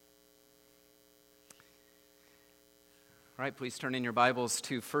All right, please turn in your Bibles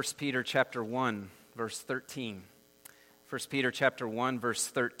to 1 Peter chapter 1, verse 13. 1 Peter chapter 1, verse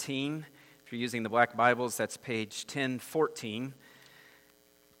 13. If you're using the black Bibles, that's page 1014.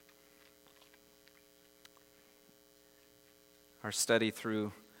 Our study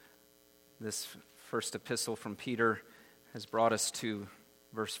through this first epistle from Peter has brought us to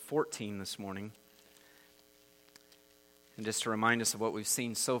verse 14 this morning. And just to remind us of what we've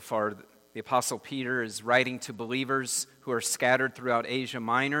seen so far, the Apostle Peter is writing to believers who are scattered throughout Asia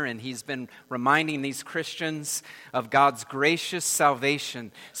Minor, and he's been reminding these Christians of God's gracious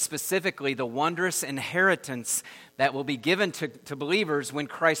salvation, specifically the wondrous inheritance that will be given to believers when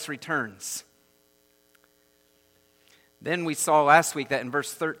Christ returns. Then we saw last week that in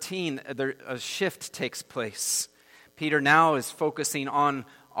verse 13, a shift takes place. Peter now is focusing on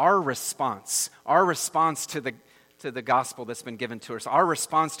our response to the gospel that's been given to us, our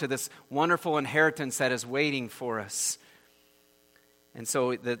response to this wonderful inheritance that is waiting for us. And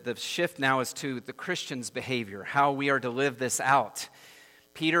so the shift now is to the Christian's behavior, how we are to live this out.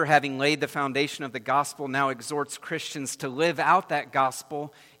 Peter, having laid the foundation of the gospel, now exhorts Christians to live out that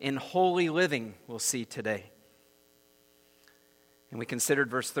gospel in holy living, we'll see today. And we considered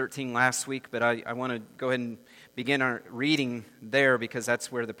verse 13 last week, but I want to go ahead and begin our reading there because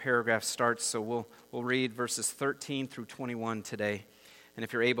that's where the paragraph starts. So we'll read verses 13 through 21 today. And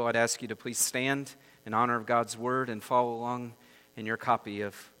if you're able, I'd ask you to please stand in honor of God's word and follow along in your copy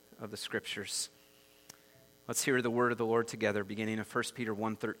of the scriptures. Let's hear the word of the Lord together, beginning of 1 Peter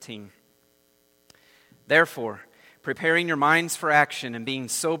 1:13. Therefore, preparing your minds for action and being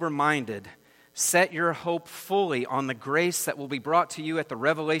sober-minded, set your hope fully on the grace that will be brought to you at the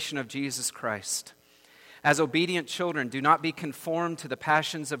revelation of Jesus Christ. As obedient children, do not be conformed to the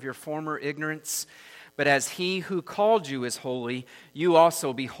passions of your former ignorance, but as He who called you is holy, you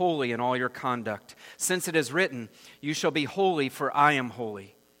also be holy in all your conduct. Since it is written, you shall be holy, for I am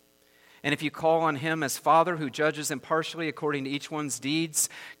holy. And if you call on Him as Father who judges impartially according to each one's deeds,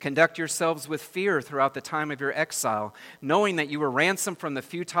 conduct yourselves with fear throughout the time of your exile, knowing that you were ransomed from the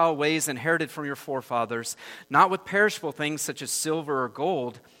futile ways inherited from your forefathers, not with perishable things such as silver or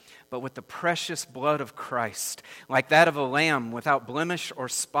gold, but with the precious blood of Christ, like that of a lamb without blemish or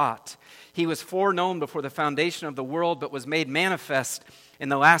spot. He was foreknown before the foundation of the world, but was made manifest in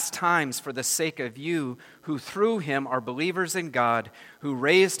the last times for the sake of you, who through Him are believers in God, who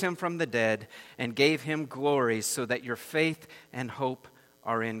raised Him from the dead and gave Him glory, so that your faith and hope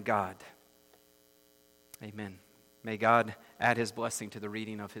are in God. Amen. May God add His blessing to the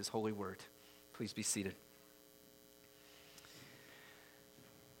reading of His holy word. Please be seated.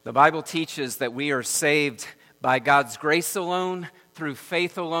 The Bible teaches that we are saved by God's grace alone, through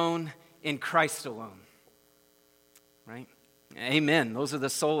faith alone, in Christ alone. Right? Amen. Those are the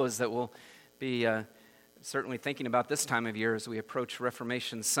solas that we'll be certainly thinking about this time of year as we approach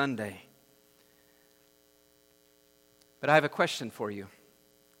Reformation Sunday. But I have a question for you.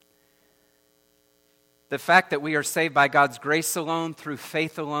 The fact that we are saved by God's grace alone, through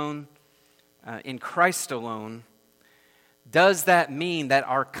faith alone, in Christ alone, does that mean that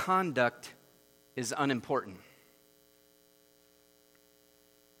our conduct is unimportant?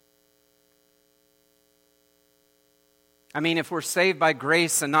 I mean, if we're saved by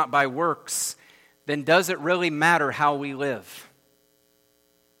grace and not by works, then does it really matter how we live?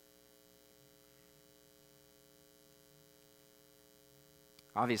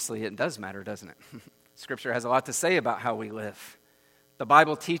 Obviously, it does matter, doesn't it? Scripture has a lot to say about how we live. The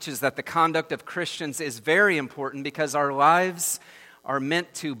Bible teaches that the conduct of Christians is very important because our lives are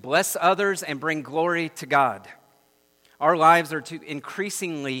meant to bless others and bring glory to God. Our lives are to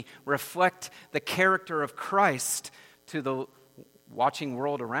increasingly reflect the character of Christ to the watching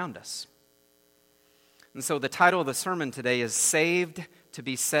world around us. And so the title of the sermon today is Saved to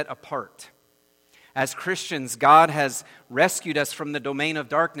be Set Apart. As Christians, God has rescued us from the domain of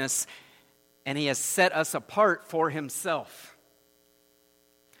darkness, and He has set us apart for Himself.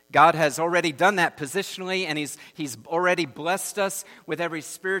 God has already done that positionally, and He's already blessed us with every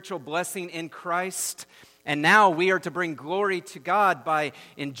spiritual blessing in Christ. And now we are to bring glory to God by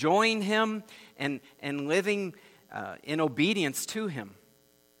enjoying Him and living in obedience to Him.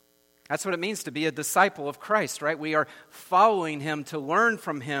 That's what it means to be a disciple of Christ, right? We are following Him to learn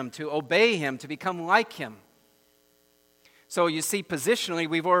from Him, to obey Him, to become like Him. So you see, positionally,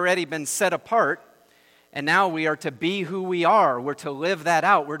 we've already been set apart. And now we are to be who we are. We're to live that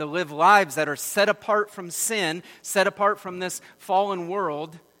out. We're to live lives that are set apart from sin, set apart from this fallen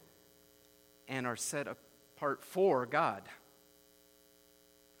world, and are set apart for God.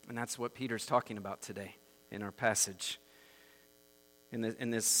 And that's what Peter's talking about today in our passage.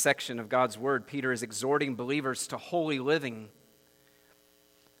 In this section of God's Word, Peter is exhorting believers to holy living.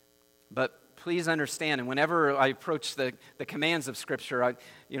 But please understand, and whenever I approach the commands of Scripture,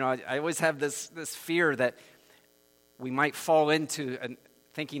 I always have this fear that we might fall into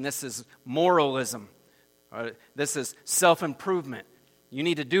thinking this is moralism, or this is self-improvement. You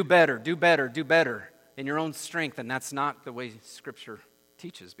need to do better in your own strength, and that's not the way Scripture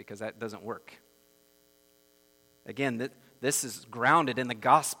teaches, because that doesn't work. Again, this is grounded in the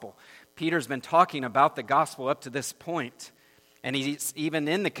gospel. Peter's been talking about the gospel up to this point, and he's even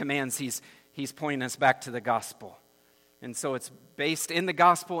in the commands, he's pointing us back to the gospel. And so it's based in the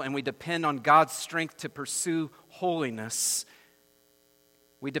gospel, and we depend on God's strength to pursue holiness.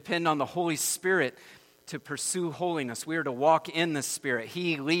 We depend on the Holy Spirit to pursue holiness. We are to walk in the Spirit.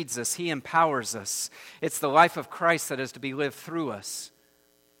 He leads us. He empowers us. It's the life of Christ that is to be lived through us,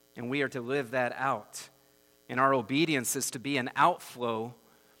 and we are to live that out. And our obedience is to be an outflow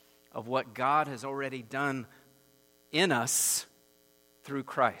of what God has already done in us through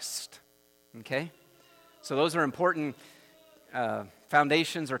Christ. Okay? So those are important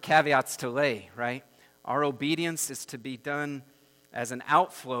foundations or caveats to lay, right? Our obedience is to be done as an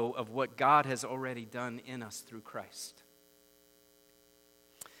outflow of what God has already done in us through Christ.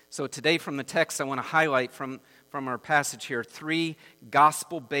 So today from the text, I want to highlight from our passage here 3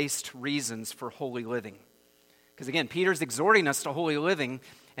 gospel-based reasons for holy living. Because again, Peter's exhorting us to holy living,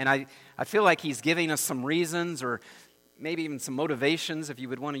 and I feel like he's giving us some reasons or maybe even some motivations, if you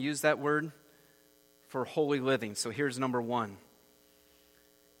would want to use that word, for holy living. So here's number 1.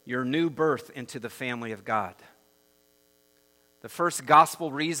 Your new birth into the family of God. The first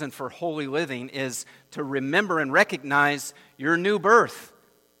gospel reason for holy living is to remember and recognize your new birth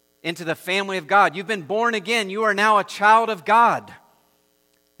into the family of God. You've been born again. You are now a child of God.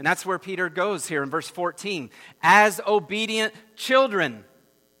 And that's where Peter goes here in verse 14. As obedient children.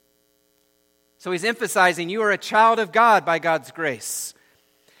 So he's emphasizing you are a child of God by God's grace.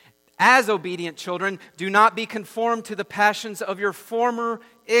 As obedient children, do not be conformed to the passions of your former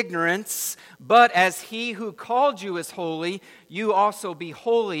ignorance, but as he who called you is holy, you also be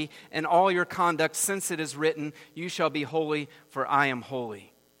holy in all your conduct, since it is written, you shall be holy, for I am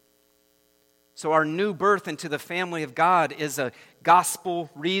holy. So our new birth into the family of God is a gospel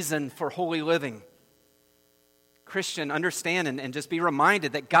reason for holy living. Christian, understand and just be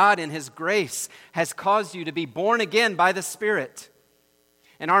reminded that God in His grace has caused you to be born again by the Spirit.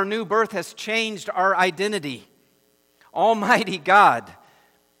 And our new birth has changed our identity. Almighty God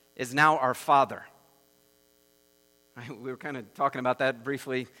is now our Father. We were kind of talking about that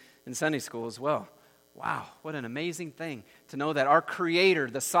briefly in Sunday school as well. Wow, what an amazing thing to know that our Creator,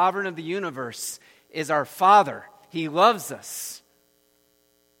 the Sovereign of the universe, is our Father. He loves us.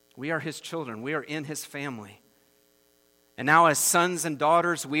 We are His children. We are in His family. And now as sons and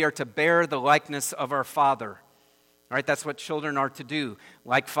daughters, we are to bear the likeness of our Father. All right, that's what children are to do.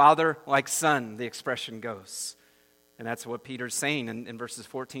 Like father, like son, the expression goes. And that's what Peter's saying in verses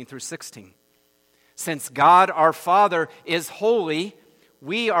 14 through 16. Since God, our Father, is holy,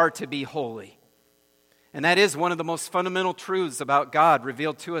 we are to be holy. And that is one of the most fundamental truths about God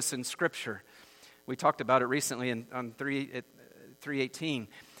revealed to us in Scripture. We talked about it recently on 3:18,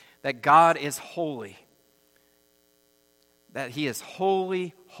 that God is holy. That He is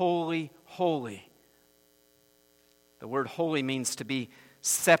holy, holy, holy. The word holy means to be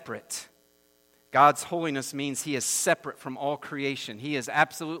separate. God's holiness means He is separate from all creation. He is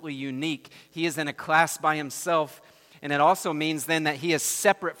absolutely unique. He is in a class by Himself. And it also means then that He is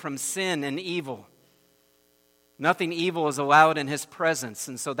separate from sin and evil. Nothing evil is allowed in His presence.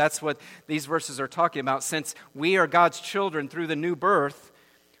 And so that's what these verses are talking about. Since we are God's children through the new birth,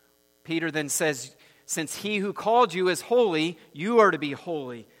 Peter then says, since He who called you is holy, you are to be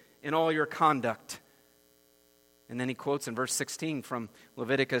holy in all your conduct. And then he quotes in verse 16 from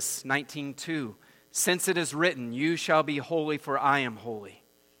Leviticus 19:2, since it is written, you shall be holy, for I am holy.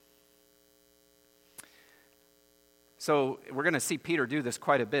 So we're going to see Peter do this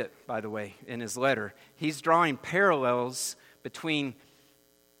quite a bit, by the way, in his letter. He's drawing parallels between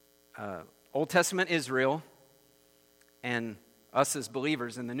Old Testament Israel and us as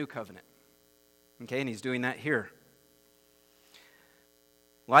believers in the New Covenant. Okay, and he's doing that here.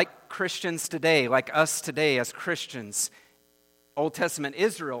 Like Christians today, like us today as Christians, Old Testament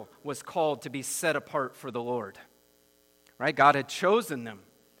Israel was called to be set apart for the Lord. Right? God had chosen them.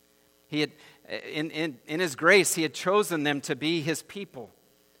 He had, in His grace, He had chosen them to be His people.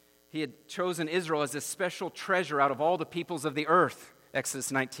 He had chosen Israel as a special treasure out of all the peoples of the earth,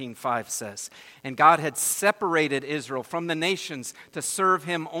 Exodus 19:5 says. And God had separated Israel from the nations to serve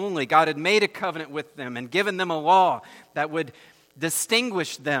Him only. God had made a covenant with them and given them a law that would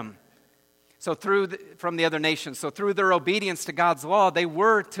distinguished them from the other nations. So through their obedience to God's law, they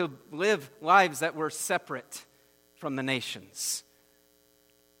were to live lives that were separate from the nations.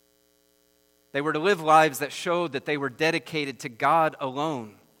 They were to live lives that showed that they were dedicated to God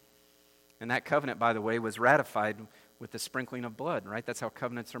alone. And that covenant, by the way, was ratified with the sprinkling of blood, right? That's how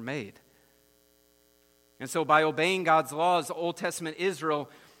covenants are made. And so by obeying God's laws, the Old Testament Israel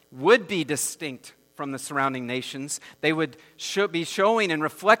would be distinct from the surrounding nations. They would be showing and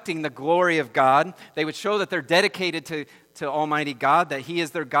reflecting the glory of God. They would show that they're dedicated to Almighty God, that He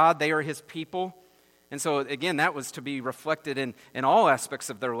is their God, they are His people. And so, again, that was to be reflected in all aspects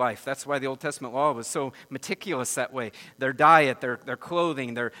of their life. That's why the Old Testament law was so meticulous that way. Their diet, their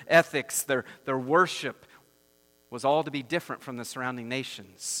clothing, their ethics, their worship was all to be different from the surrounding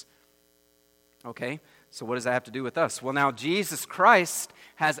nations. Okay? So what does that have to do with us? Well, now Jesus Christ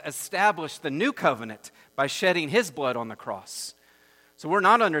has established the new covenant by shedding His blood on the cross. So we're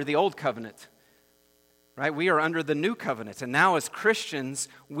not under the old covenant, right? We are under the new covenant. And now as Christians,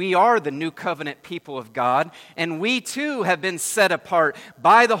 we are the new covenant people of God. And we too have been set apart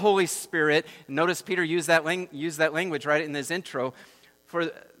by the Holy Spirit. Notice Peter used that language right in his intro.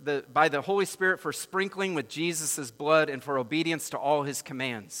 By the Holy Spirit for sprinkling with Jesus' blood and for obedience to all His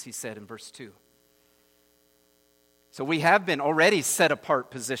commands, he said in verse 2. So we have been already set apart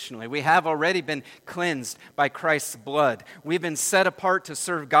positionally. We have already been cleansed by Christ's blood. We've been set apart to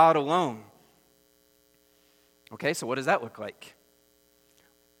serve God alone. Okay, so what does that look like?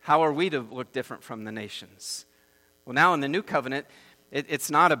 How are we to look different from the nations? Well, now in the new covenant,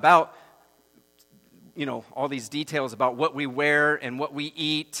 it's not about, all these details about what we wear and what we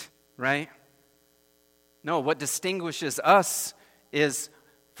eat, right? No, what distinguishes us is,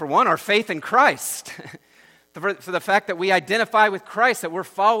 for one, our faith in Christ. For the fact that we identify with Christ, that we're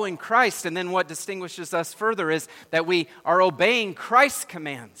following Christ, and then what distinguishes us further is that we are obeying Christ's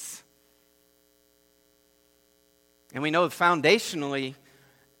commands. And we know foundationally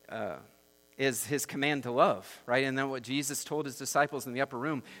is His command to love, right? And then what Jesus told His disciples in the upper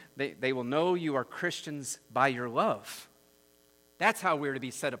room, they will know you are Christians by your love. That's how we're to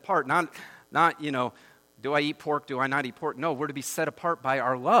be set apart. Not do I eat pork, do I not eat pork? No, we're to be set apart by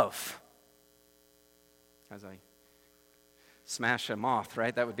our love. As I smash a moth,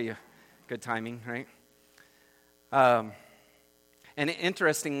 right? That would be a good timing, right? And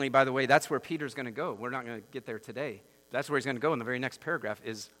interestingly, by the way, that's where Peter's going to go. We're not going to get there today. That's where he's going to go in the very next paragraph,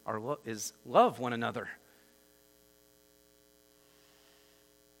 is love one another.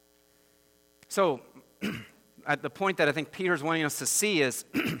 So, at the point that I think Peter's wanting us to see is,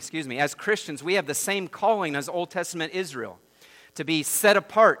 as Christians, we have the same calling as Old Testament Israel. To be set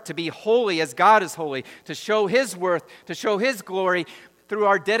apart, to be holy as God is holy, to show His worth, to show His glory through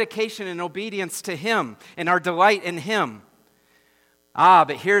our dedication and obedience to Him and our delight in Him.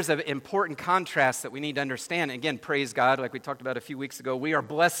 But here's an important contrast that we need to understand. Again, praise God, like we talked about a few weeks ago, we are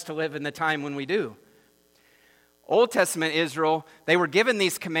blessed to live in the time when we do. Old Testament Israel, they were given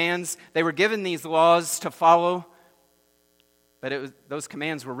these commands, they were given these laws to follow, but those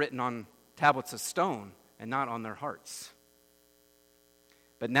commands were written on tablets of stone and not on their hearts.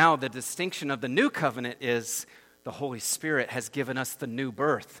 But now the distinction of the new covenant is the Holy Spirit has given us the new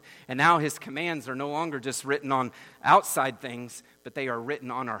birth. And now His commands are no longer just written on outside things, but they are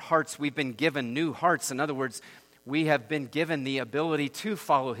written on our hearts. We've been given new hearts. In other words, we have been given the ability to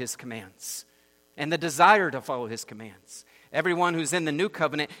follow His commands and the desire to follow His commands. Everyone who's in the new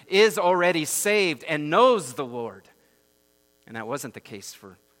covenant is already saved and knows the Lord. And that wasn't the case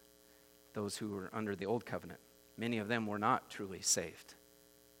for those who were under the old covenant. Many of them were not truly saved.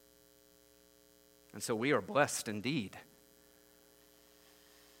 And so we are blessed indeed.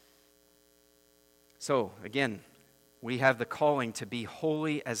 So, again, we have the calling to be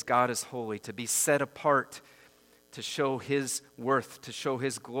holy as God is holy, to be set apart, to show His worth, to show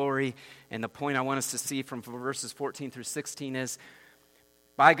His glory. And the point I want us to see from verses 14 through 16 is,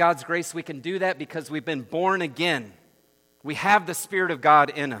 by God's grace we can do that because we've been born again. We have the Spirit of God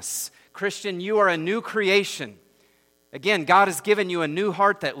in us. Christian, you are a new creation. Again, God has given you a new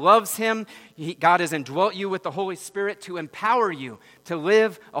heart that loves Him. God has indwelt you with the Holy Spirit to empower you to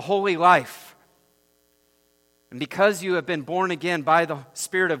live a holy life. And because you have been born again by the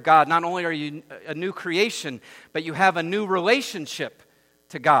Spirit of God, not only are you a new creation, but you have a new relationship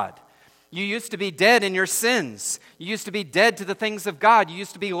to God. You used to be dead in your sins. You used to be dead to the things of God. You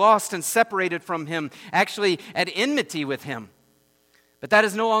used to be lost and separated from Him, actually at enmity with Him. But that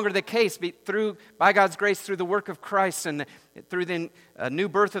is no longer the case. By God's grace, through the work of Christ and through the new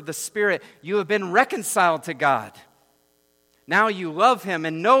birth of the Spirit, you have been reconciled to God. Now you love Him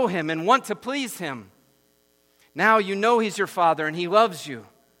and know Him and want to please Him. Now you know He's your Father and He loves you.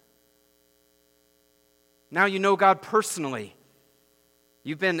 Now you know God personally.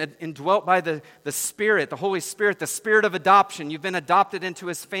 You've been indwelt by the Spirit, the Holy Spirit, the Spirit of adoption. You've been adopted into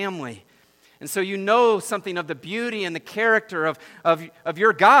His family. And so you know something of the beauty and the character of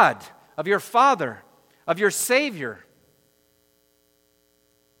your God, of your Father, of your Savior.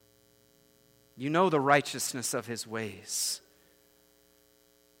 You know the righteousness of His ways.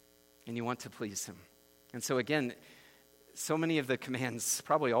 And you want to please Him. And so again, so many of the commands,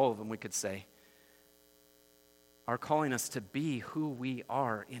 probably all of them we could say, are calling us to be who we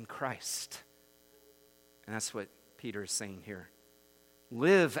are in Christ. And that's what Peter is saying here.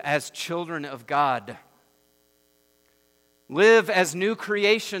 Live as children of God. Live as new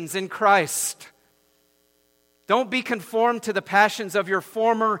creations in Christ. Don't be conformed to the passions of your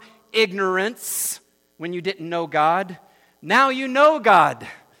former ignorance when you didn't know God. Now you know God.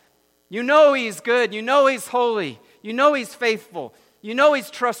 You know He's good. You know He's holy. You know He's faithful. You know He's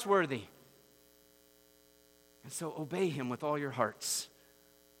trustworthy. And so obey Him with all your hearts.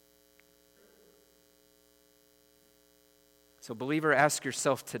 So believer, ask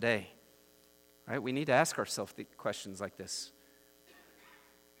yourself today, right? We need to ask ourselves the questions like this.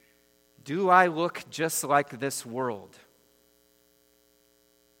 Do I look just like this world?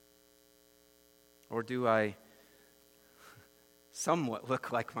 Or do I somewhat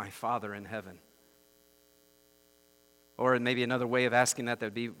look like my Father in heaven? Or maybe another way of asking that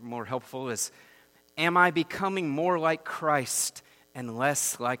would be more helpful is, am I becoming more like Christ and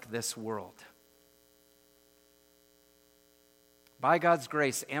less like this world? By God's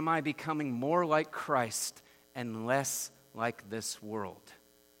grace, am I becoming more like Christ and less like this world?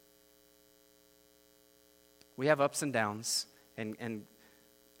 We have ups and downs, and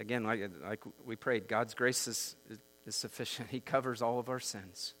again, like we prayed, God's grace is sufficient. He covers all of our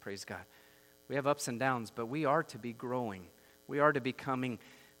sins. Praise God. We have ups and downs, but we are to be growing. We are to becoming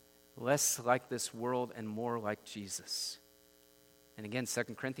less like this world and more like Jesus. And again, 2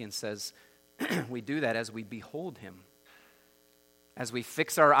 Corinthians says we do that as we behold Him, as we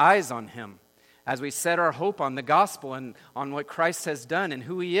fix our eyes on Him, as we set our hope on the gospel and on what Christ has done and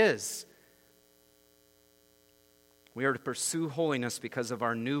who He is. We are to pursue holiness because of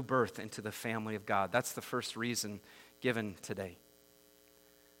our new birth into the family of God. That's the first reason given today.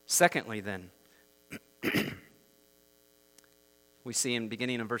 Secondly, then, we see in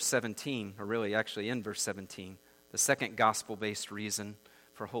beginning of verse 17, or really actually in verse 17, the second gospel-based reason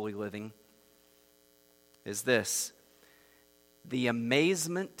for holy living is this: the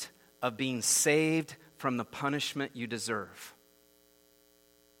amazement of being saved from the punishment you deserve.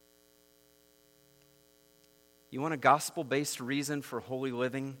 You want a gospel-based reason for holy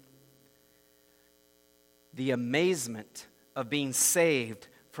living? The amazement of being saved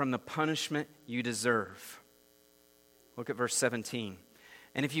from the punishment you deserve. Look at verse 17.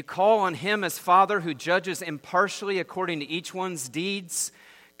 And if you call on Him as Father who judges impartially according to each one's deeds,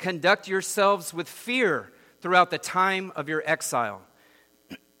 conduct yourselves with fear throughout the time of your exile.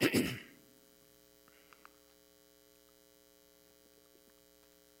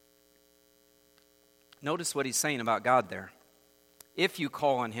 Notice what he's saying about God there. If you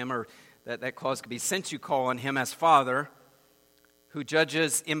call on Him, or that clause could be, since you call on Him as Father, who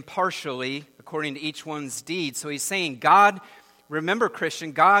judges impartially according to each one's deeds. So he's saying, God, remember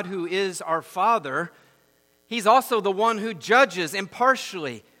Christian, God who is our Father, He's also the one who judges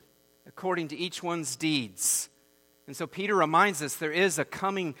impartially according to each one's deeds. And so Peter reminds us there is a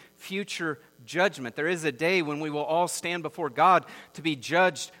coming future judgment. There is a day when we will all stand before God to be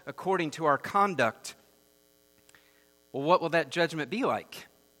judged according to our conduct. Well, what will that judgment be like?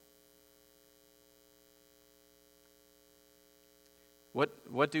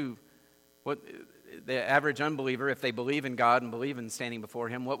 What the average unbeliever, if they believe in God and believe in standing before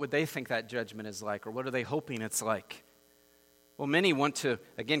Him, what would they think that judgment is like? Or what are they hoping it's like? Well, many want to,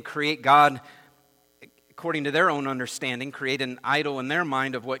 again, create God according to their own understanding, create an idol in their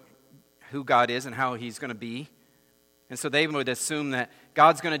mind of who God is and how He's going to be. And so they would assume that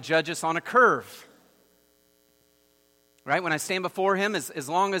God's going to judge us on a curve. Right? When I stand before Him, as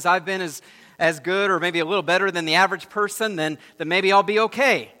long as I've been as good or maybe a little better than the average person, then maybe I'll be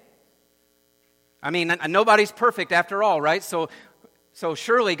okay. I mean, nobody's perfect after all, right? So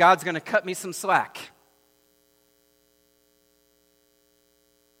surely God's going to cut me some slack.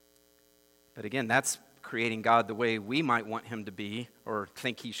 But again, that's creating God the way we might want Him to be or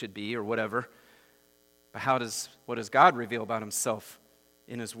think He should be or whatever. But what does God reveal about Himself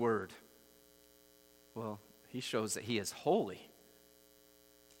in His Word? Well, He shows that He is holy,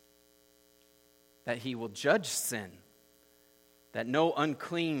 that He will judge sin, that no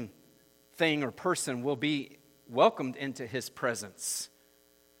unclean thing or person will be welcomed into his presence,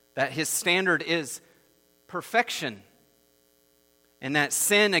 that his standard is perfection, and that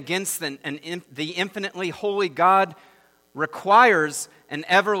sin against the infinitely holy God requires an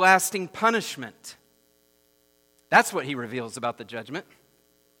everlasting punishment. That's what he reveals about the judgment.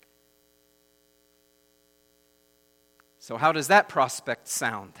 So how does that prospect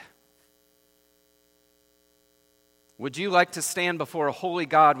sound? Would you like to stand before a holy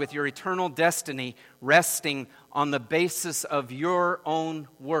God with your eternal destiny resting on the basis of your own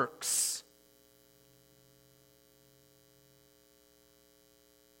works?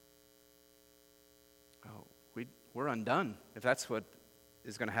 Oh, we're undone if that's what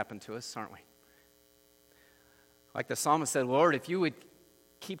is going to happen to us, aren't we? Like the psalmist said, Lord, if you would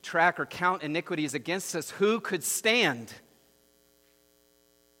keep track or count iniquities against us, who could stand?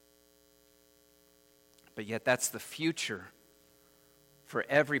 But yet that's the future for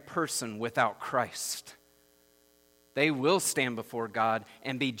every person without Christ. They will stand before God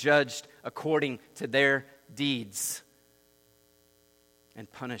and be judged according to their deeds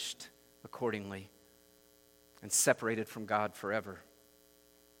and punished accordingly and separated from God forever.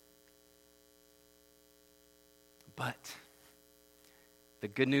 But the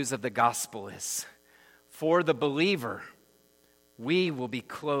good news of the gospel is, for the believer, we will be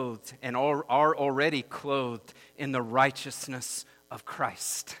clothed and are already clothed in the righteousness of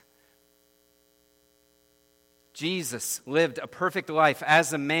Christ. Jesus lived a perfect life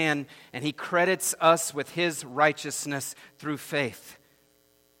as a man, and he credits us with his righteousness through faith.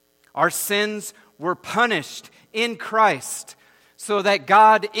 Our sins were punished in Christ, so that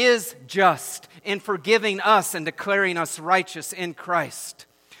God is just in forgiving us and declaring us righteous in Christ.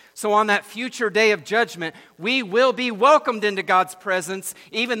 So on that future day of judgment, we will be welcomed into God's presence,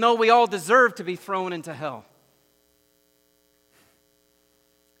 even though we all deserve to be thrown into hell.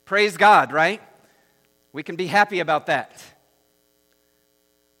 Praise God, right? We can be happy about that.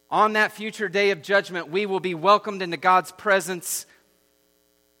 On that future day of judgment, we will be welcomed into God's presence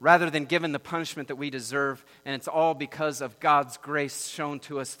rather than given the punishment that we deserve, and it's all because of God's grace shown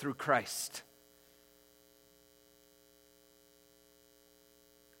to us through Christ.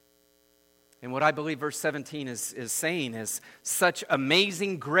 And what I believe verse 17 is saying is, such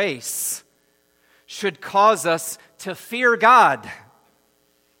amazing grace should cause us to fear God.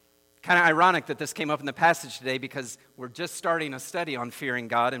 Kind of ironic that this came up in the passage today, because we're just starting a study on fearing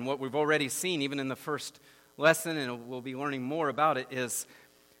God, and what we've already seen, even in the first lesson, and we'll be learning more about it, is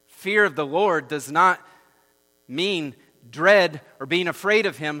fear of the Lord does not mean dread or being afraid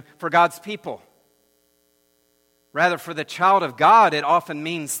of Him for God's people. Rather, for the child of God, it often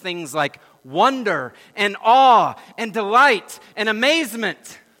means things like wonder and awe and delight and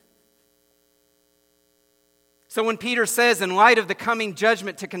amazement. So when Peter says, in light of the coming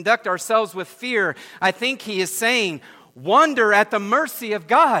judgment, to conduct ourselves with fear, I think he is saying, wonder at the mercy of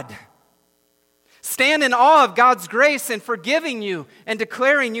God. Stand in awe of God's grace in forgiving you and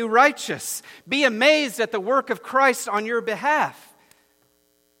declaring you righteous. Be amazed at the work of Christ on your behalf.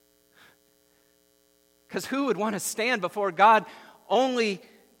 Because who would want to stand before God only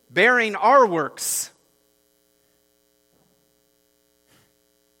bearing our works?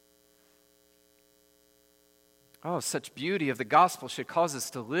 Oh, such beauty of the gospel should cause us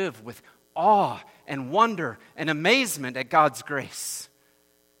to live with awe and wonder and amazement at God's grace.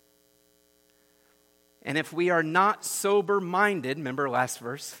 And if we are not sober-minded, remember last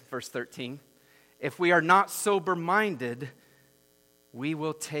verse 13, if we are not sober-minded, we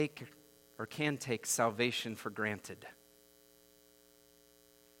will take or can take salvation for granted.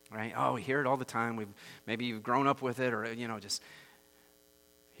 Right? Oh, we hear it all the time. Maybe you've grown up with it, or just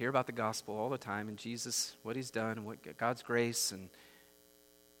hear about the gospel all the time, and Jesus, what He's done, and what God's grace, and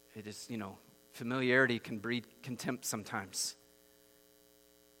it is, familiarity can breed contempt sometimes.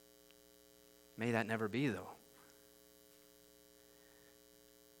 May that never be, though.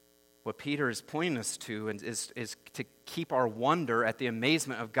 What Peter is pointing us to is to keep our wonder at the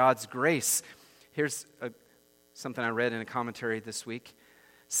amazement of God's grace. Here's something I read in a commentary this week.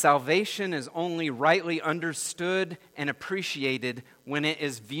 Salvation is only rightly understood and appreciated when it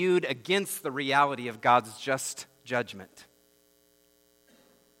is viewed against the reality of God's just judgment.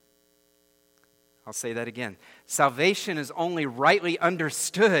 I'll say that again. Salvation is only rightly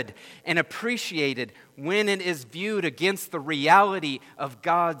understood and appreciated when it is viewed against the reality of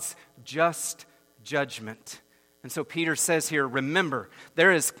God's just judgment. And so Peter says here, remember,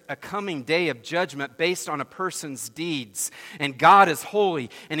 there is a coming day of judgment based on a person's deeds. And God is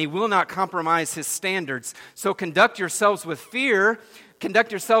holy, and He will not compromise His standards. So conduct yourselves with fear,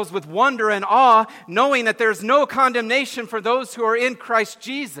 Conduct yourselves with wonder and awe, knowing that there's no condemnation for those who are in Christ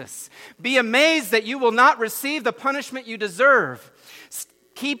Jesus. Be amazed that you will not receive the punishment you deserve.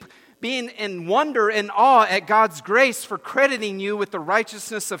 Keep being in wonder and awe at God's grace for crediting you with the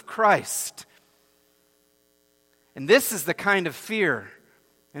righteousness of Christ. And this is the kind of fear.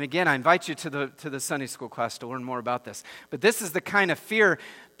 And again, I invite you to the Sunday school class to learn more about this. But this is the kind of fear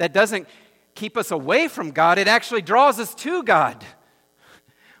that doesn't keep us away from God. It actually draws us to God.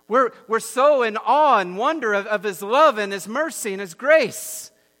 We're so in awe and wonder of His love and His mercy and His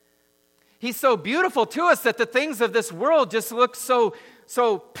grace. He's so beautiful to us that the things of this world just look so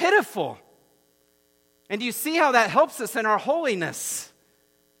pitiful. And do you see how that helps us in our holiness?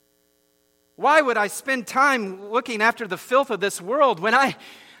 Why would I spend time looking after the filth of this world when I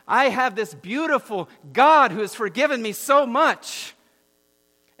have this beautiful God who has forgiven me so much?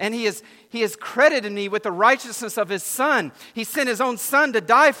 And He has credited me with the righteousness of His Son. He sent His own Son to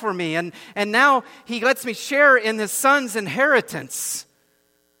die for me, and now He lets me share in His Son's inheritance.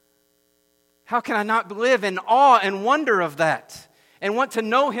 How can I not live in awe and wonder of that? And want to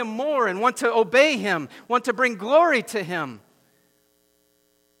know Him more, and want to obey Him, want to bring glory to Him?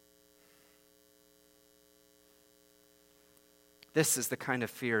 This is the kind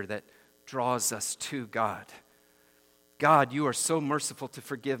of fear that draws us to God. God, you are so merciful to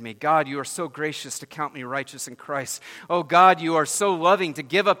forgive me. God, you are so gracious to count me righteous in Christ. Oh God, you are so loving to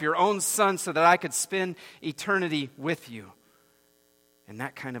give up your own Son so that I could spend eternity with you. And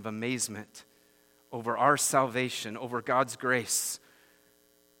that kind of amazement over our salvation, over God's grace,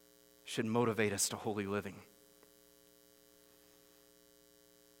 should motivate us to holy living.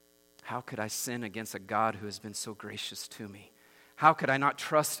 How could I sin against a God who has been so gracious to me? How could I not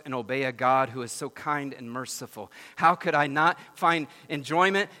trust and obey a God who is so kind and merciful? How could I not find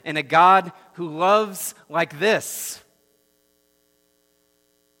enjoyment in a God who loves like this?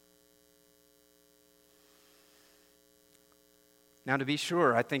 Now, to be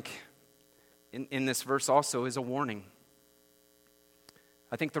sure, I think in this verse also is a warning.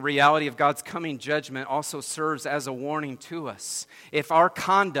 I think the reality of God's coming judgment also serves as a warning to us. If our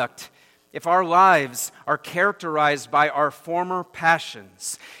conduct, if our lives are characterized by our former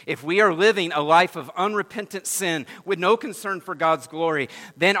passions, if we are living a life of unrepentant sin with no concern for God's glory,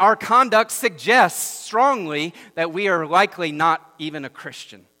 then our conduct suggests strongly that we are likely not even a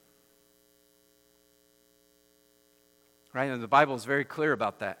Christian. Right? And the Bible is very clear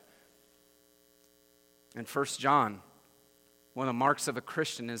about that. In 1 John, one of the marks of a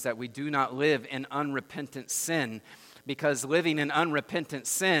Christian is that we do not live in unrepentant sin, because living in unrepentant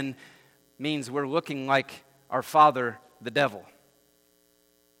sin means we're looking like our father, the devil.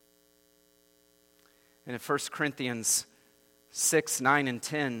 And in 1 Corinthians 6, 9, and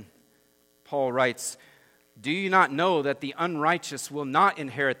 10, Paul writes, "Do you not know that the unrighteous will not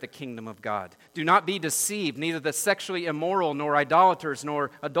inherit the kingdom of God? Do not be deceived, neither the sexually immoral, nor idolaters, nor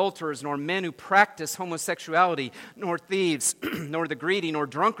adulterers, nor men who practice homosexuality, nor thieves, nor the greedy, nor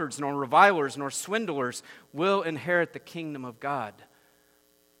drunkards, nor revilers, nor swindlers will inherit the kingdom of God."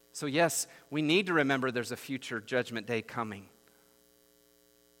 So yes, we need to remember there's a future judgment day coming.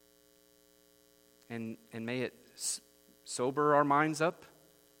 And may it sober our minds up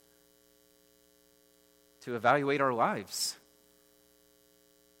to evaluate our lives.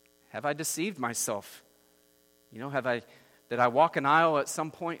 Have I deceived myself? Did I walk an aisle at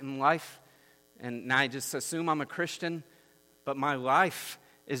some point in life and I just assume I'm a Christian, but my life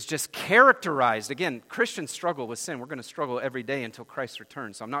is just characterized. Again, Christians struggle with sin. We're going to struggle every day until Christ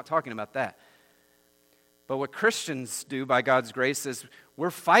returns, so I'm not talking about that. But what Christians do by God's grace is we're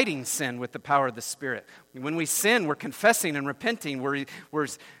fighting sin with the power of the Spirit. When we sin, we're confessing and repenting. We're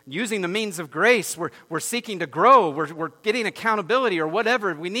using the means of grace. We're seeking to grow. We're getting accountability or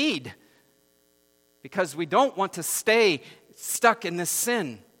whatever we need, because we don't want to stay stuck in this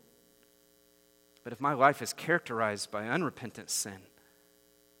sin. But if my life is characterized by unrepentant sin,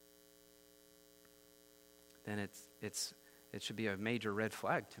 then it should be a major red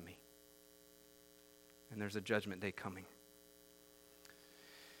flag to me. And there's a judgment day coming.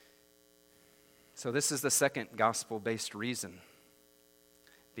 So this is the second gospel-based reason.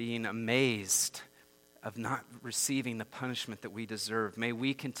 Being amazed of not receiving the punishment that we deserve. May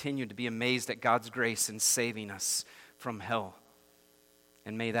we continue to be amazed at God's grace in saving us from hell.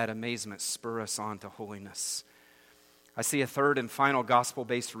 And may that amazement spur us on to holiness. I see a third and final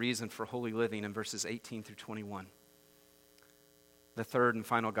gospel-based reason for holy living in verses 18 through 21. The third and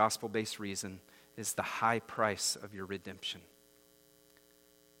final gospel-based reason is the high price of your redemption.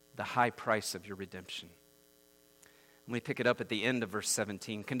 The high price of your redemption. And we pick it up at the end of verse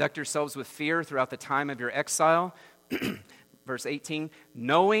 17. Conduct yourselves with fear throughout the time of your exile, verse 18,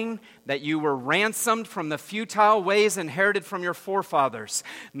 knowing that you were ransomed from the futile ways inherited from your forefathers,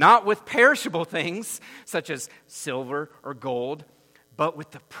 not with perishable things such as silver or gold, but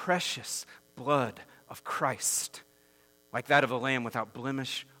with the precious blood of Christ, like that of a lamb without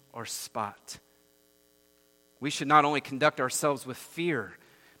blemish or spot. We should not only conduct ourselves with fear,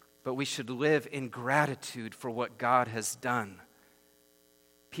 but we should live in gratitude for what God has done.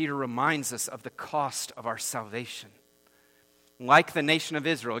 Peter reminds us of the cost of our salvation. Like the nation of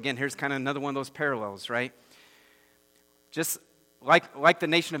Israel, again, here's kind of another one of those parallels, right? Just like the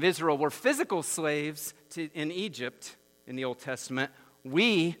nation of Israel were physical slaves in Egypt in the Old Testament,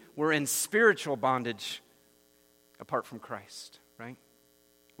 we were in spiritual bondage apart from Christ, right?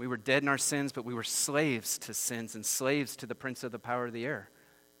 We were dead in our sins, but we were slaves to sins and slaves to the prince of the power of the air.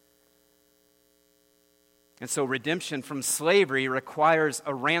 And so redemption from slavery requires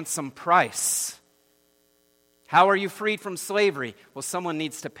a ransom price. How are you freed from slavery? Well, someone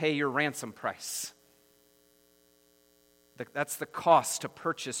needs to pay your ransom price. That's the cost to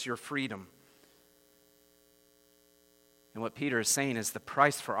purchase your freedom. And what Peter is saying is the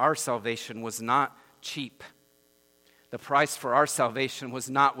price for our salvation was not cheap. The price for our salvation was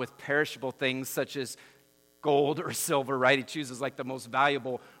not with perishable things such as gold or silver, right? He chooses like the most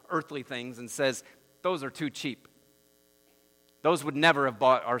valuable earthly things and says, those are too cheap. Those would never have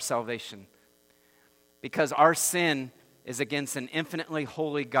bought our salvation. Because our sin is against an infinitely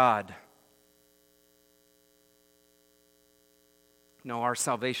holy God. No, our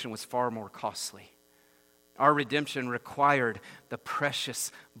salvation was far more costly. Our redemption required the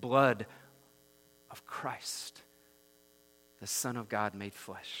precious blood of Christ, the Son of God made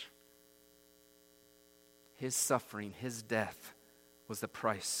flesh. His suffering, his death was the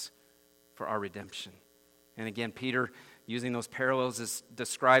price for our redemption. And again, Peter, using those parallels,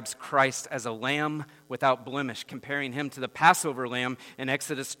 describes Christ as a lamb without blemish, comparing him to the Passover lamb in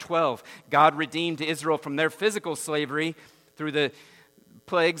Exodus 12. God redeemed Israel from their physical slavery through the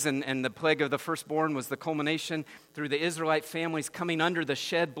plagues, and the plague of the firstborn was the culmination through the Israelite families coming under the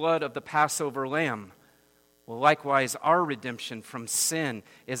shed blood of the Passover lamb. Well, likewise, our redemption from sin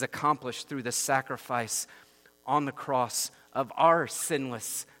is accomplished through the sacrifice on the cross of our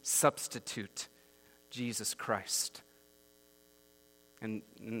sinless substitute, Jesus Christ. And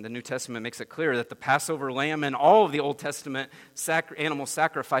the New Testament makes it clear that the Passover lamb and all of the Old Testament animal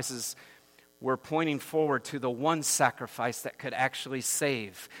sacrifices were pointing forward to the one sacrifice that could actually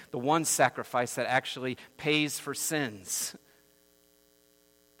save, the one sacrifice that actually pays for sins,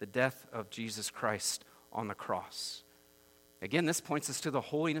 the death of Jesus Christ on the cross. Again, this points us to the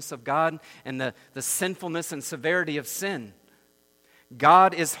holiness of God and the sinfulness and severity of sin.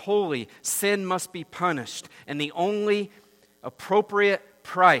 God is holy. Sin must be punished. And the only appropriate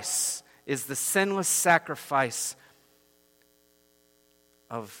price is the sinless sacrifice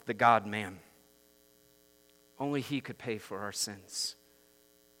of the God-man. Only He could pay for our sins.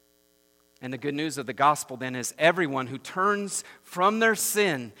 And the good news of the gospel then is everyone who turns from their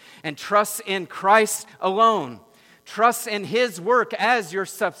sin and trusts in Christ alone, trusts in His work as your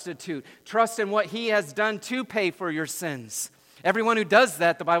substitute, trust in what He has done to pay for your sins. Everyone who does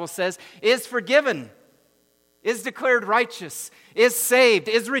that, the Bible says, is forgiven, is declared righteous, is saved,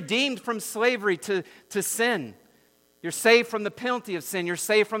 is redeemed from slavery to sin. You're saved from the penalty of sin. You're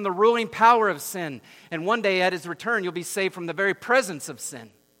saved from the ruling power of sin. And one day at His return, you'll be saved from the very presence of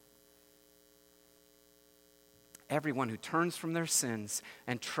sin. Everyone who turns from their sins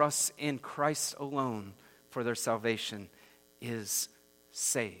and trusts in Christ alone for their salvation is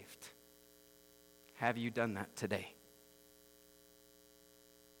saved. Have you done that today?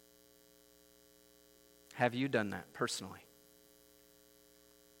 Have you done that personally?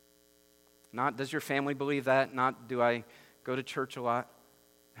 Not does your family believe that, not do I go to church a lot.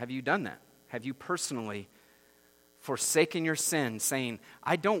 Have you done that? Have you personally forsaken your sin, saying,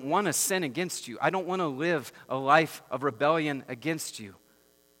 I don't want to sin against you. I don't want to live a life of rebellion against you.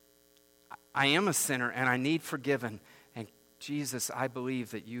 I am a sinner and I need forgiven. And Jesus, I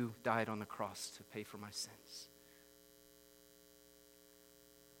believe that you died on the cross to pay for my sins.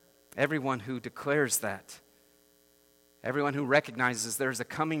 Everyone who declares that, everyone who recognizes there's a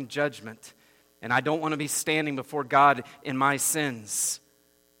coming judgment, and I don't want to be standing before God in my sins.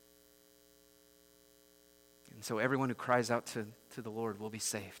 And so everyone who cries out to the Lord will be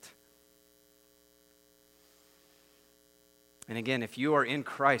saved. And again, if you are in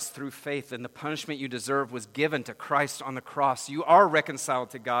Christ through faith, then the punishment you deserve was given to Christ on the cross. You are reconciled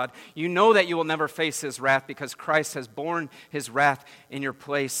to God. You know that you will never face His wrath because Christ has borne His wrath in your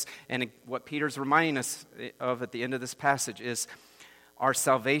place. And what Peter's reminding us of at the end of this passage is our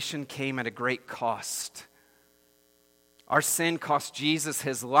salvation came at a great cost. Our sin cost Jesus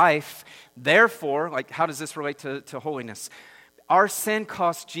his life. Therefore, how does this relate to holiness? Our sin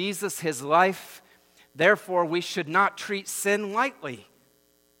cost Jesus his life. Therefore, we should not treat sin lightly.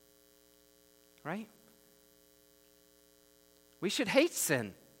 Right? We should hate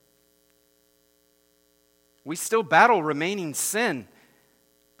sin. We still battle remaining sin.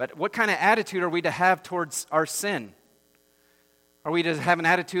 But what kind of attitude are we to have towards our sin? Are we to have an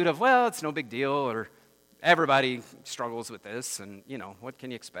attitude of, well, it's no big deal, or everybody struggles with this, and, what can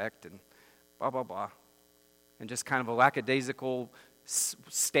you expect, and blah, blah, blah. And just kind of a lackadaisical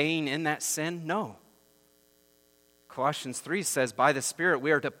staying in that sin? No. Colossians 3 says, by the Spirit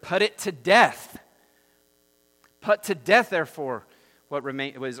we are to put it to death. Put to death, therefore, what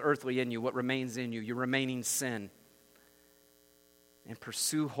is earthly in you, what remains in you, your remaining sin. And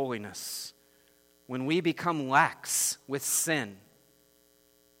pursue holiness. When we become lax with sin,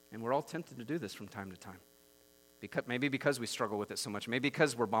 and we're all tempted to do this from time to time, maybe because we struggle with it so much, maybe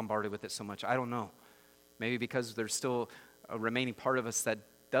because we're bombarded with it so much, I don't know. Maybe because there's still a remaining part of us that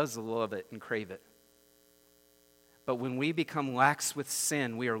does love it and crave it. But when we become lax with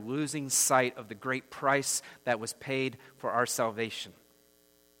sin, we are losing sight of the great price that was paid for our salvation.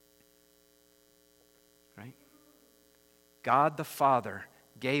 Right? God the Father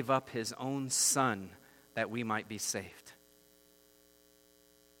gave up his own Son that we might be saved.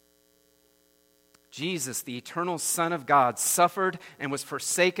 Jesus, the eternal Son of God, suffered and was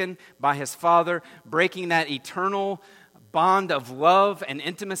forsaken by his Father, breaking that eternal bond of love and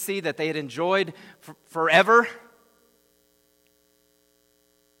intimacy that they had enjoyed forever,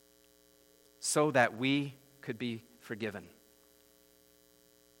 so that we could be forgiven.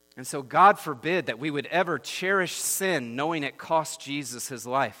 And so God forbid that we would ever cherish sin knowing it cost Jesus his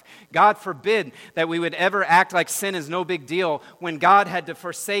life. God forbid that we would ever act like sin is no big deal when God had to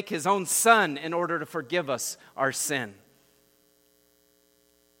forsake his own Son in order to forgive us our sin.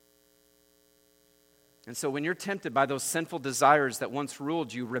 And so when you're tempted by those sinful desires that once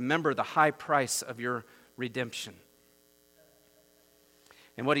ruled you, remember the high price of your redemption.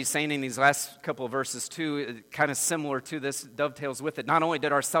 And what he's saying in these last couple of verses too, kind of similar to this, dovetails with it. Not only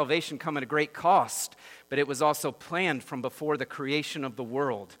did our salvation come at a great cost, but it was also planned from before the creation of the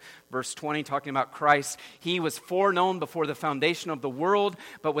world. Verse 20, talking about Christ, he was foreknown before the foundation of the world,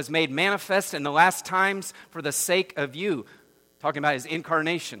 but was made manifest in the last times for the sake of you. Talking about his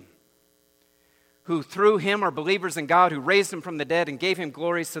incarnation. Who through him are believers in God, who raised him from the dead and gave him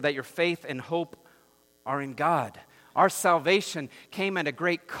glory, so that your faith and hope are in God. Our salvation came at a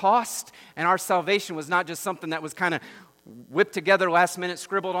great cost, and our salvation was not just something that was kind of whipped together last minute,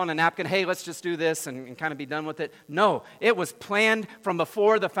 scribbled on a napkin, hey, let's just do this and kind of be done with it. No, it was planned from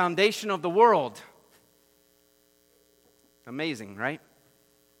before the foundation of the world. Amazing, right?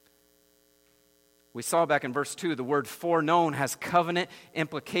 We saw back in verse 2, the word foreknown has covenant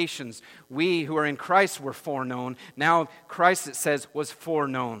implications. We who are in Christ were foreknown. Now Christ, it says, was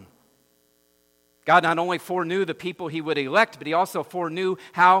foreknown. God not only foreknew the people he would elect, but he also foreknew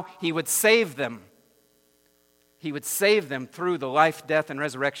how he would save them. He would save them through the life, death, and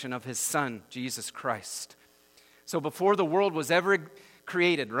resurrection of his Son, Jesus Christ. So before the world was ever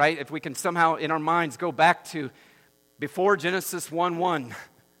created, right, if we can somehow in our minds go back to before Genesis 1:1,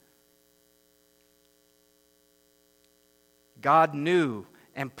 God knew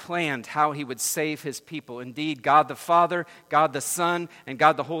and planned how he would save his people. Indeed, God the Father, God the Son, and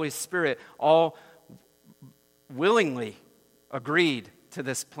God the Holy Spirit all willingly agreed to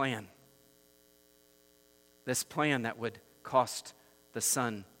this plan. This plan that would cost the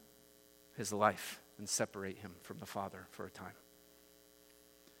Son his life and separate him from the Father for a time.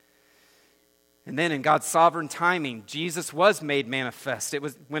 And then in God's sovereign timing, Jesus was made manifest. It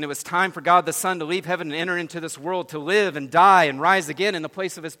was when it was time for God the Son to leave heaven and enter into this world, to live and die and rise again in the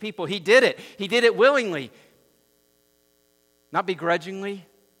place of his people. He did it. He did it willingly. Not begrudgingly.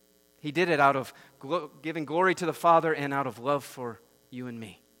 He did it out of giving glory to the Father and out of love for you and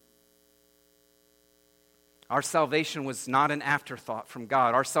me. Our salvation was not an afterthought from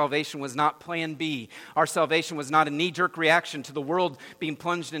God. Our salvation was not plan B. Our salvation was not a knee-jerk reaction to the world being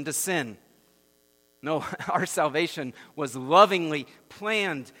plunged into sin. No, our salvation was lovingly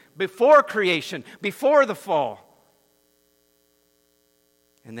planned before creation, before the fall.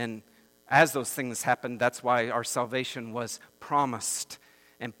 And then as those things happened, that's why our salvation was promised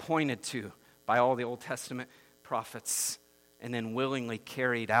and pointed to by all the Old Testament prophets, and then willingly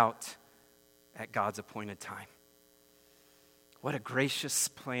carried out at God's appointed time. What a gracious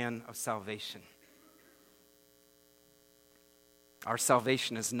plan of salvation. Our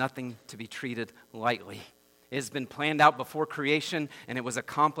salvation is nothing to be treated lightly. It has been planned out before creation, and it was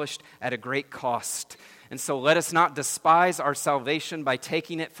accomplished at a great cost. And so let us not despise our salvation by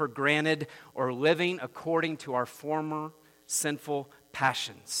taking it for granted or living according to our former sinful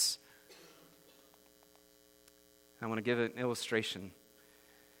passions. I want to give an illustration.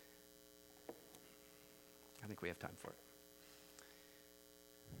 I think we have time for it.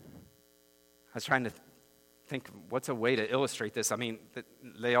 I was trying to think, what's a way to illustrate this? I mean,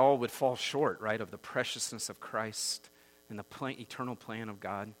 they all would fall short, right, of the preciousness of Christ and the eternal plan of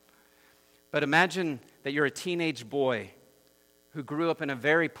God. But imagine that you're a teenage boy who grew up in a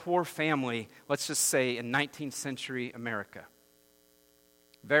very poor family, let's just say in 19th century America.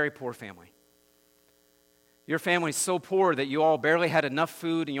 Very poor family. Your family's so poor that you all barely had enough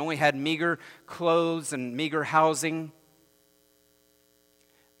food and you only had meager clothes and meager housing.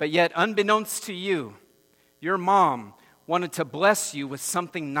 But yet, unbeknownst to you, your mom wanted to bless you with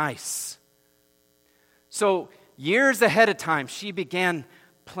something nice. So, years ahead of time, she began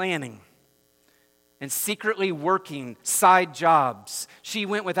planning and secretly working side jobs. She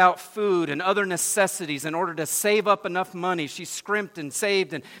went without food and other necessities in order to save up enough money. She scrimped and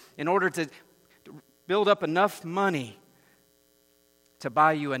saved in order to build up enough money to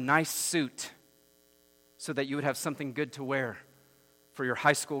buy you a nice suit so that you would have something good to wear for your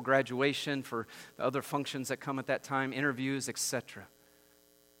high school graduation, for the other functions that come at that time, interviews, etc.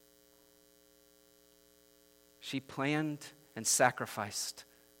 She planned and sacrificed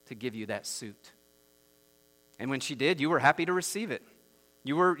to give you that suit. And when she did, you were happy to receive it.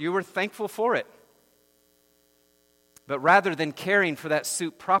 You were thankful for it. But rather than caring for that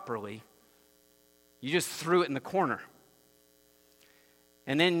suit properly, you just threw it in the corner.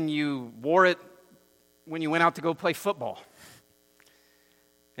 And then you wore it when you went out to go play football.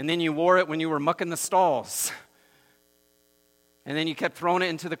 And then you wore it when you were mucking the stalls. And then you kept throwing it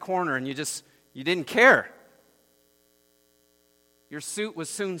into the corner and you didn't care. Your suit was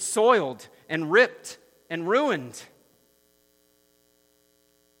soon soiled and ripped and ruined.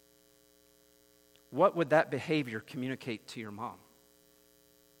 What would that behavior communicate to your mom?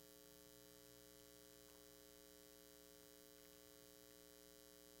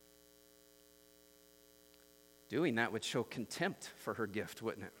 Doing that would show contempt for her gift,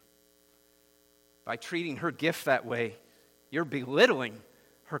 wouldn't it? By treating her gift that way, you're belittling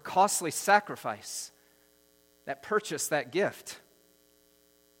her costly sacrifice that purchased that gift.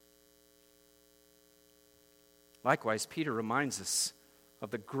 Likewise, Peter reminds us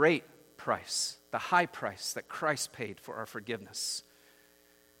of the great price, the high price that Christ paid for our forgiveness.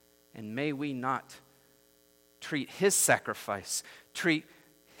 And may we not treat his sacrifice, treat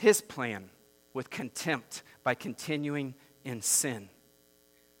his plan with contempt by continuing in sin.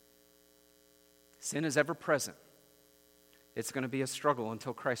 Sin is ever present. It's going to be a struggle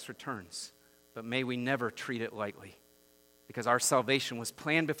until Christ returns. But may we never treat it lightly, because our salvation was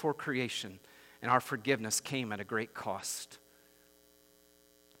planned before creation, and our forgiveness came at a great cost.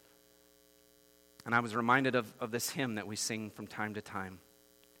 And I was reminded of this hymn that we sing from time to time.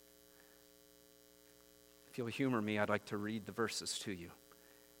 If you'll humor me, I'd like to read the verses to you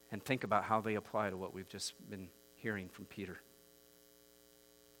and think about how they apply to what we've just been hearing from Peter.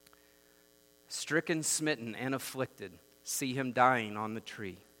 Stricken, smitten, and afflicted, see him dying on the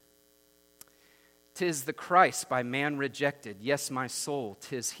tree. 'Tis the Christ by man rejected, yes, my soul,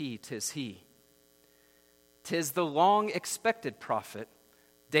 'tis he, 'tis he. 'Tis the long-expected prophet,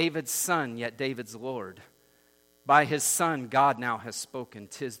 David's son, yet David's Lord. By his Son God now has spoken,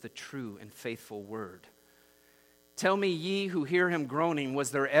 'tis the true and faithful word. Tell me, ye who hear him groaning,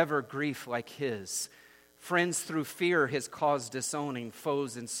 was there ever grief like his? Friends through fear his cause disowning,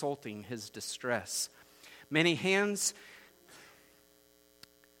 foes insulting his distress. Many hands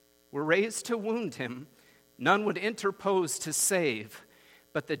were raised to wound him, none would interpose to save.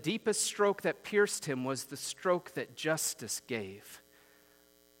 But the deepest stroke that pierced him was the stroke that justice gave.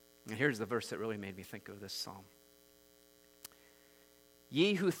 And here's the verse that really made me think of this psalm.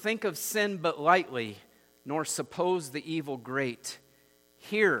 Ye who think of sin but lightly, nor suppose the evil great,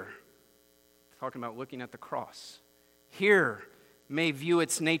 here, talking about looking at the cross, here may view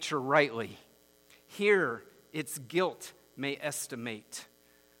its nature rightly, here its guilt may estimate.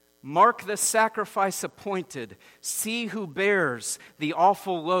 Mark the sacrifice appointed. See who bears the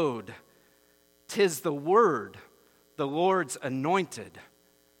awful load. 'Tis the Word, the Lord's anointed,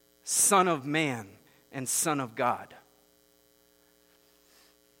 Son of man and Son of God.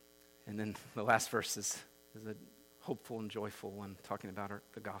 And then the last verse is a hopeful and joyful one, talking about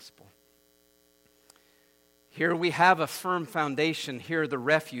the gospel. Here we have a firm foundation, here the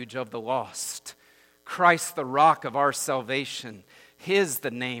refuge of the lost. Christ the rock of our salvation, his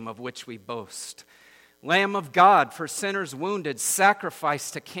the name of which we boast. Lamb of God for sinners wounded,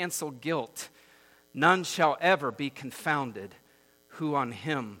 sacrificed to cancel guilt. None shall ever be confounded who on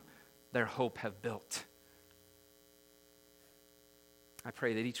him their hope have built. I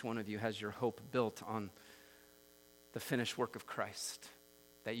pray that each one of you has your hope built on the finished work of Christ,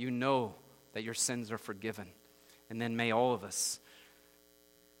 that you know that your sins are forgiven. And then may all of us,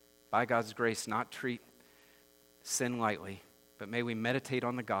 by God's grace, not treat sin lightly, but may we meditate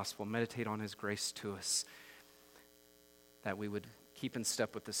on the gospel, meditate on his grace to us, that we would keep in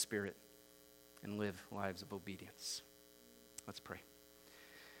step with the Spirit and live lives of obedience. Let's pray.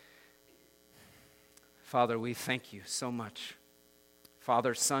 Father, we thank you so much.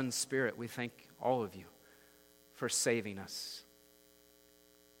 Father, Son, Spirit, we thank all of you for saving us.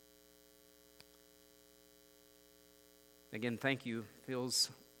 Again, thank you feels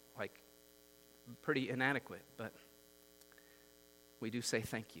like pretty inadequate, but we do say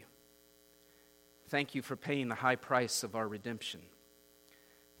thank you. Thank you for paying the high price of our redemption.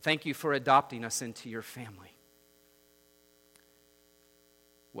 Thank you for adopting us into your family.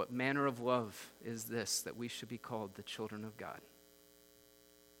 What manner of love is this, that we should be called the children of God?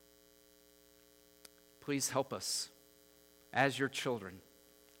 Please help us as your children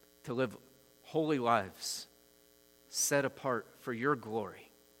to live holy lives set apart for your glory.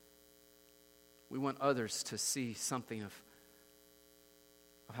 We want others to see something of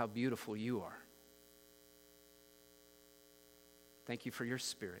how beautiful you are. Thank you for your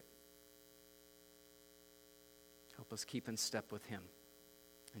Spirit. Help us keep in step with him.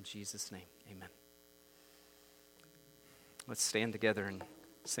 In Jesus' name, amen. Let's stand together and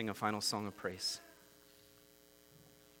sing a final song of praise.